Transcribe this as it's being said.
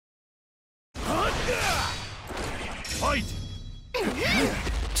Fight!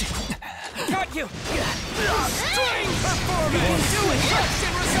 Got you! String performance! Do it!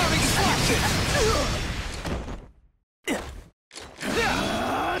 Action resounding slashes!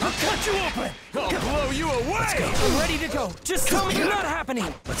 I'll cut you open! I'll blow you away! Let's go. I'm ready to go. Just tell me it's not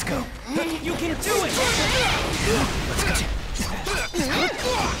happening. Let's go. You can do it! Let's go.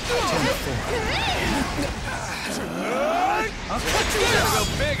 10-4. I'll cut you Gotta out! go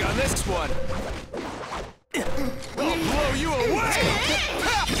big on this one! I'll blow you away!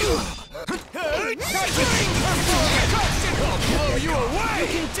 I'll blow you away! You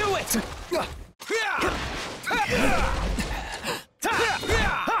can do it!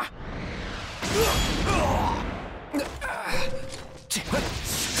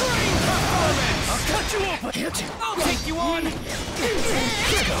 I'll cut you open! I'll take you on!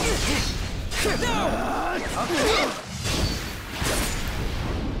 No!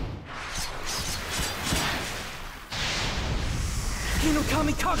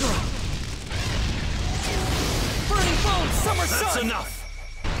 Hinokami Kagura! Burning Bones, Summer Sun! That's enough!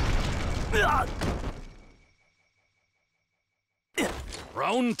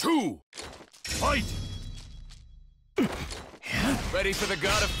 Round 2! Fight! Ready for the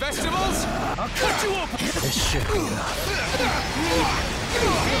god of festivals? I'll cut you open! This should be enough.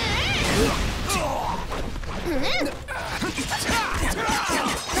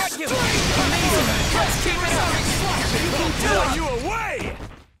 Got you! Amazing! Let's keep it up! You can do Blow it! you away!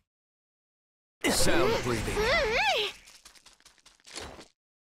 Sound breathing.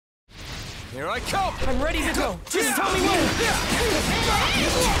 Here I come! I'm ready to go! Just tell me when!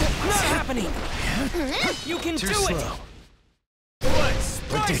 Not happening! You can Too do slow. it! Let's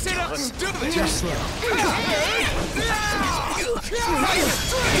spice it up Ridiculous. and do this! Too slow.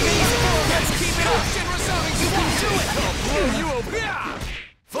 Let's keep it up! You can do it! I'll blow you away!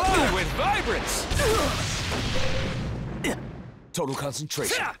 Fly with vibrance! Total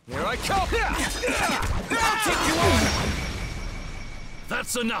concentration. Here I come! I'll take you on!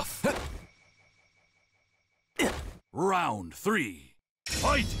 That's enough! Round 3.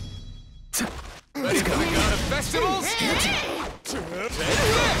 Fight! Ready for the god of festivals? Take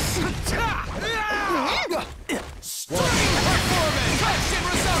this! Stunning performance! Action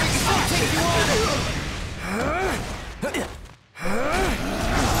resounding Take you on! Ready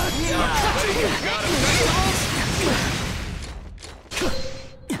for the god of festivals?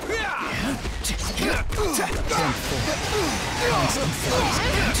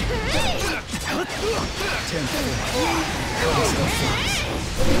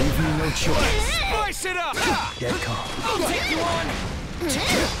 Leave me no choice. Spice it up! Get calm. I'll take you on!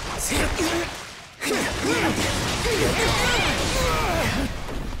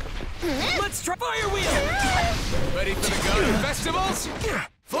 Let's try Fire Wheel! Ready for the god of festivals?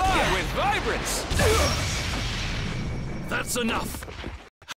 Fly with vibrance! That's enough!